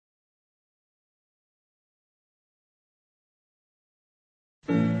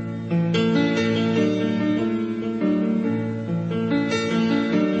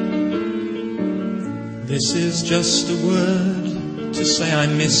This is just a word to say I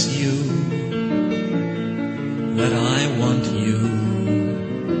miss you, that I want you,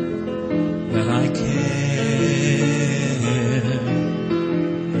 that I care.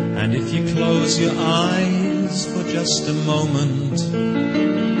 And if you close your eyes for just a moment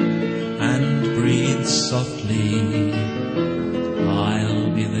and breathe softly,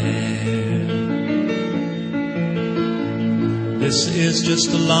 I'll be there. This is just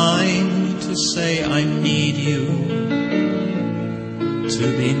a line to say I need you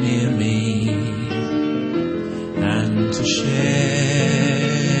to be near me and to share.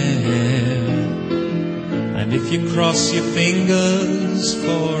 And if you cross your fingers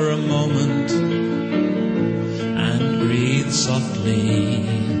for a moment and breathe softly,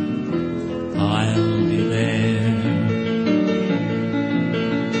 I'll be there.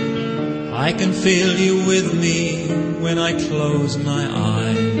 I can feel you with me when I close my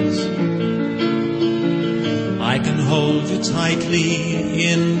eyes. I can hold you tightly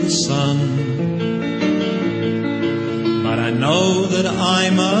in the sun, but I know that I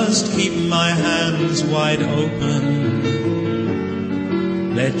must keep my hands wide open,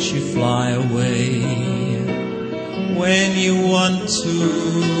 let you fly away when you want to.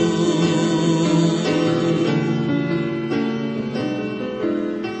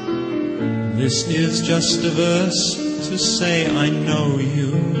 This is just a verse to say I know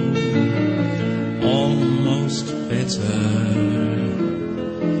you almost better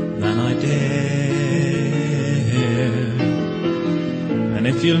than I dare. And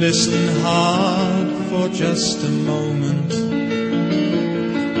if you listen hard for just a moment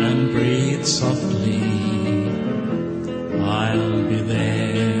and breathe softly, I'll be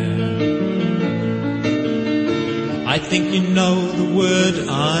there. I think you know the word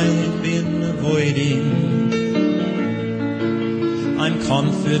I've been avoiding. I'm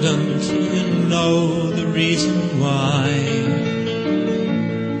confident you know the reason why,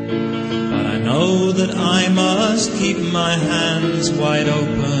 but I know that I must keep my hands wide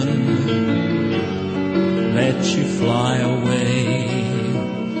open, let you fly away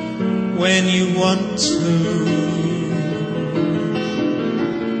when you want to.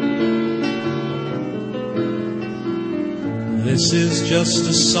 This is just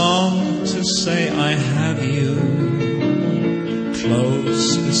a song to say I have you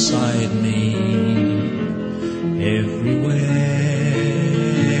close beside me everywhere.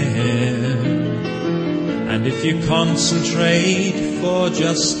 And if you concentrate for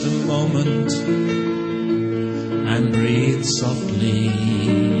just a moment and breathe softly,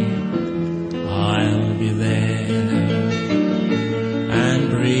 I'll be there. And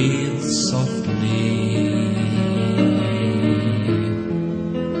breathe softly,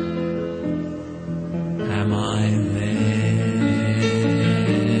 am I there?